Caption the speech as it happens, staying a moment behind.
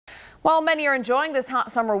While many are enjoying this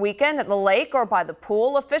hot summer weekend at the lake or by the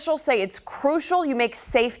pool, officials say it's crucial you make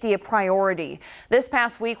safety a priority. This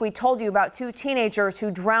past week, we told you about two teenagers who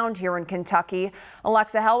drowned here in Kentucky.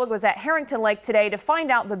 Alexa Helwig was at Harrington Lake today to find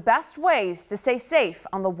out the best ways to stay safe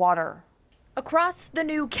on the water. Across the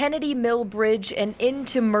new Kennedy Mill Bridge and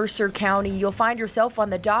into Mercer County, you'll find yourself on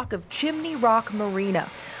the dock of Chimney Rock Marina.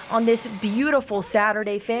 On this beautiful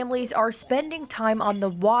Saturday, families are spending time on the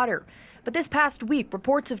water. But this past week,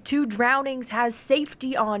 reports of two drownings has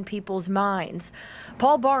safety on people's minds.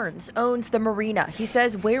 Paul Barnes owns the marina. He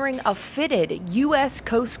says wearing a fitted U.S.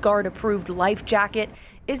 Coast Guard approved life jacket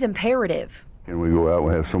is imperative. And we go out,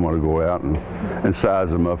 we have someone to go out and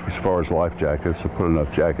size them up as far as life jackets, to put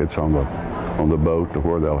enough jackets on the boat to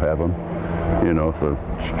where they'll have them. You know, if the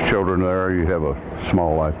children are there, you have a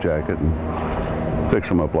small life jacket and fix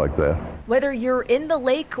them up like that. Whether you're in the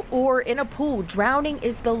lake or in a pool, drowning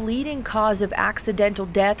is the leading cause of accidental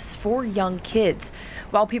deaths for young kids.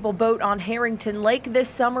 While people boat on Harrington Lake this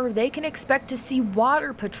summer, they can expect to see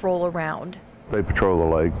water patrol around. They patrol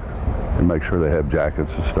the lake and make sure they have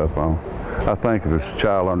jackets and stuff on. I think if it's a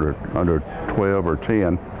child under 12 or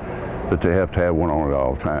 10, that they have to have one on at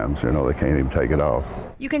all times. You know, they can't even take it off.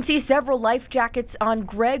 You can see several life jackets on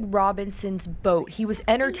Greg Robinson's boat. He was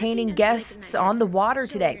entertaining guests on the water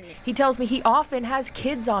today. He tells me he often has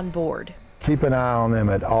kids on board. Keep an eye on them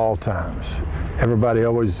at all times.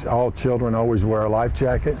 All children always wear a life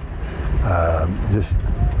jacket. Just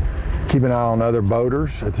keep an eye on other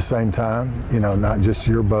boaters at the same time, you know, not just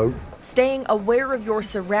your boat. Staying aware of your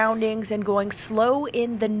surroundings and going slow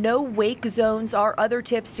in the no-wake zones are other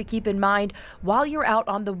tips to keep in mind while you're out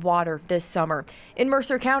on the water this summer. In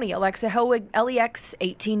Mercer County, Alexa Helwig, LEX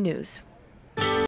 18 News.